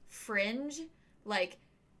most fringe, like,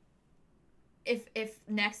 if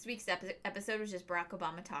next week's episode was just Barack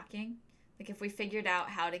Obama talking, like if we figured out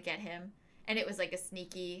how to get him, and it was like a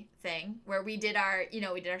sneaky thing where we did our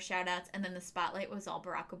shout outs and then the spotlight was all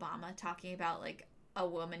Barack Obama talking about like a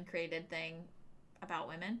woman created thing about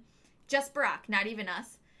women. Just Barack, not even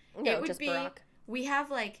us. No, it would just be, Barack. We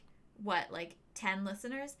have like 10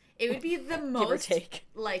 listeners? It would be the most Give or take.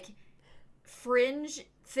 like fringe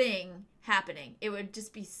thing happening. It would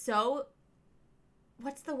just be so,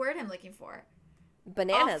 what's the word I'm looking for?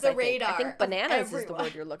 Bananas, Off the I think. radar I think bananas is the everyone.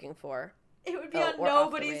 word you're looking for. It would be Oh, on or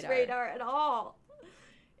off the nobody's radar. radar at all.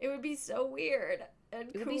 It would be so weird and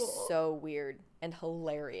It cool. would be so weird and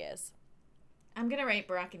hilarious. I'm going to write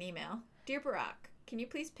Barack an email. Dear Barack, can you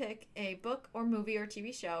please pick a book or movie or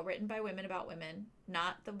TV show written by women about women,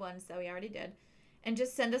 not the ones that we already did, and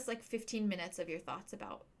just send us like 15 minutes of your thoughts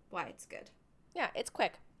about why it's good. Yeah, it's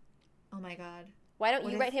quick. Oh my God. Why don't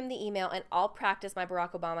you write him the email and I'll practice my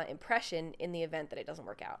Barack Obama impression in the event that it doesn't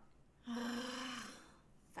work out.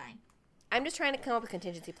 Fine. I'm just trying to come up with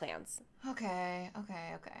contingency plans. Okay.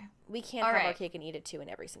 We can't have our cake and eat it too in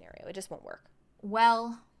every scenario. It just won't work.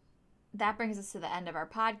 Well, that brings us to the end of our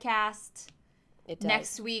podcast. It does.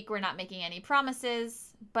 Next week, we're not making any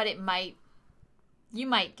promises, but you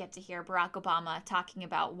might get to hear Barack Obama talking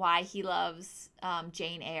about why he loves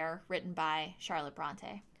Jane Eyre, written by Charlotte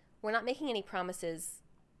Bronte. We're not making any promises,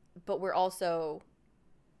 but we're also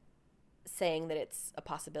saying that it's a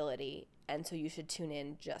possibility, and so you should tune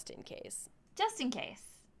in just in case. Just in case.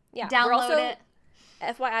 Yeah. Download it.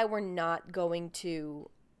 FYI, we're not going to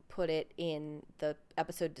put it in the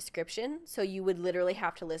episode description, so you would literally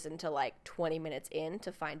have to listen to like 20 minutes in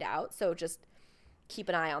to find out, so just keep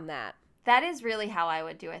an eye on that. That is really how I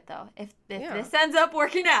would do it, though. If this ends up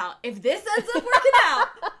working out.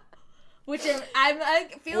 Which I'm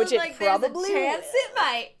like, feeling like there's a chance it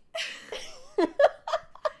might.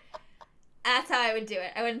 That's how I would do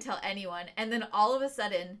it. I wouldn't tell anyone. And then all of a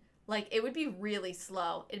sudden, like, it would be really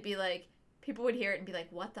slow. It'd be like, people would hear it and be like,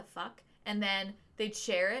 what the fuck? And then they'd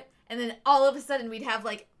share it. And then all of a sudden, we'd have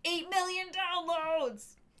like 8 million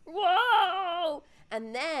downloads. Whoa!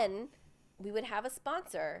 And then we would have a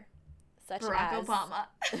sponsor, such Barack as Obama.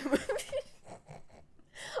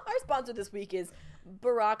 Our sponsor this week is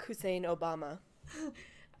Barack Hussein Obama,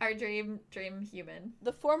 Our dream human.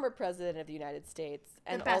 the former president of the United States,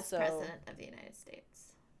 and The best also president of the United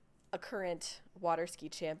States. a current water ski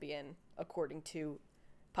champion, according to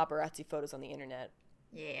paparazzi photos on the internet.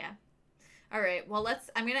 Yeah. All right. Well,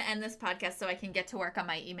 I'm going to end this podcast so I can get to work on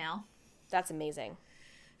my email. That's amazing.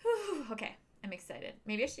 Whew, okay. I'm excited.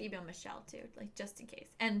 Maybe I should email Michelle too, like just in case.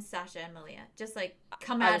 And Sasha and Malia. Just like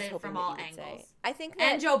come I at was it hoping from that all you would angles. say. I think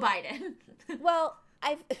that, And Joe Biden. well,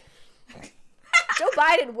 Joe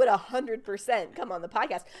Biden would 100% come on the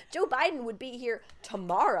podcast. Joe Biden would be here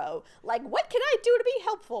tomorrow. Like, what can I do to be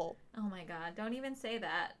helpful? Oh my God. Don't even say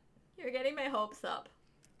that. You're getting my hopes up.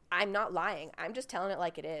 I'm not lying. I'm just telling it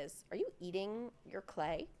like it is. Are you eating your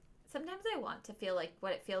clay? Sometimes I want to feel like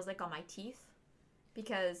what it feels like on my teeth.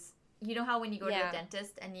 because you know how when you go to Yeah. the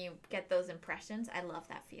dentist and you get those impressions? I love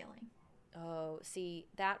that feeling. Oh, see,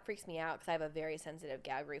 that freaks me out because I have a very sensitive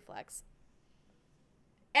gag reflex.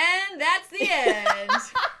 And that's the end.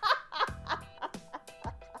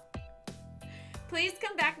 Please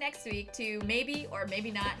come back next week to maybe or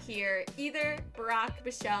maybe not hear either Barack,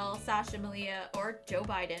 Michelle, Sasha, Malia, or Joe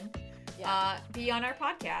Biden be on our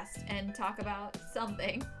podcast and talk about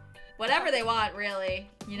something. Whatever they want, really.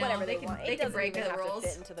 You know, Whatever they want. can, they It can doesn't break even the have rules. to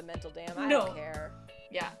fit into the mental dam. I No. don't care.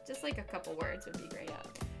 Yeah, just like a couple words would be great.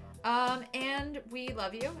 Yeah. And we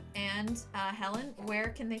love you. And Helen, where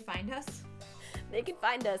can they find us? They can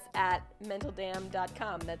find us at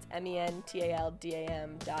mentaldam.com. That's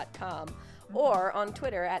mentaldam.com. Or on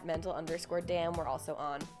Twitter at mental_dam. We're also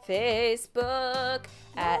on Facebook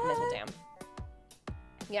at mentaldam.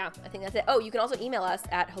 Yeah, I think that's it. Oh, you can also email us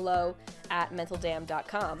at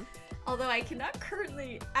hello@mentaldam.com. Although I cannot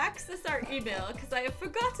currently access our email because I have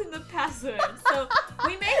forgotten the password. So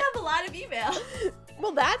we may have a lot of email.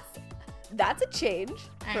 Well, that's a change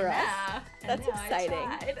for us. That's exciting.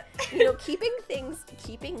 You know, keeping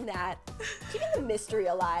the mystery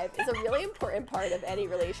alive is a really important part of any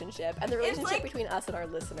relationship, and the relationship between us and our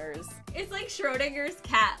listeners. It's like Schrodinger's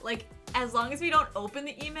cat. Like, as long as we don't open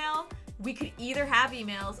the email, we could either have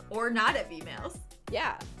emails or not have emails.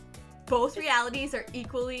 Yeah. Both realities are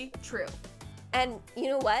equally true. And you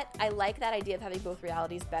know what? I like that idea of having both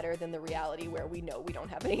realities better than the reality where we know we don't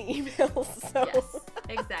have any emails. So. Yes,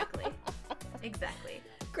 exactly. Exactly.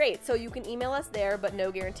 Great. So you can email us there, but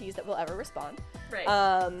no guarantees that we'll ever respond. Right.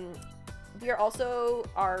 We are also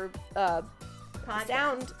our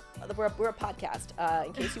Podcast. We're a podcast.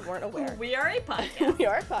 In case you weren't aware, We are a podcast. we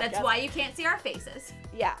are a podcast. That's why you can't see our faces.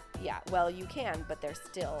 Yeah. Well, you can, but they're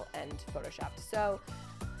still and photoshopped. So,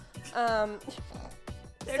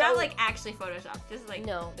 They're not like actually photoshopped. Just like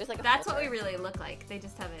no. There's like a that's filter. what we really look like. They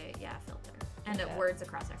just have a filter and words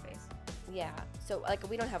across our face. Yeah. So like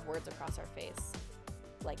we don't have words across our face,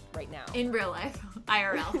 like right now. In real life,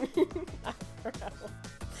 IRL.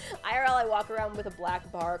 IRL, I walk around with a black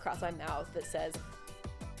bar across my mouth that says,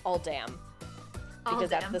 "All damn," because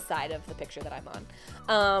that's the side of the picture that I'm on.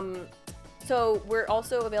 So we're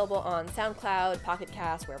also available on SoundCloud, Pocket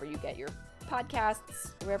Cast, wherever you get your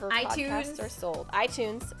podcasts, wherever podcasts are sold.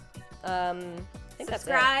 iTunes. I think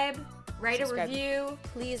Subscribe, that's it. write a review.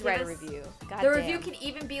 Please Give write a us- review. The review can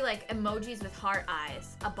even be like emojis with heart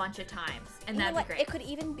eyes a bunch of times, and that'd be great. It could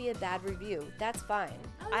even be a bad review. That's fine.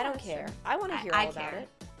 Oh, yeah, I don't that's care. true. I want to hear I all about care. it.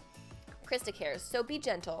 Krista cares. So be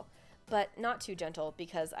gentle, but not too gentle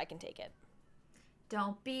because I can take it.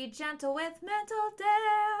 Don't be gentle with mental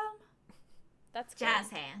dam. That's Jazz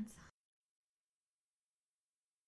good. hands.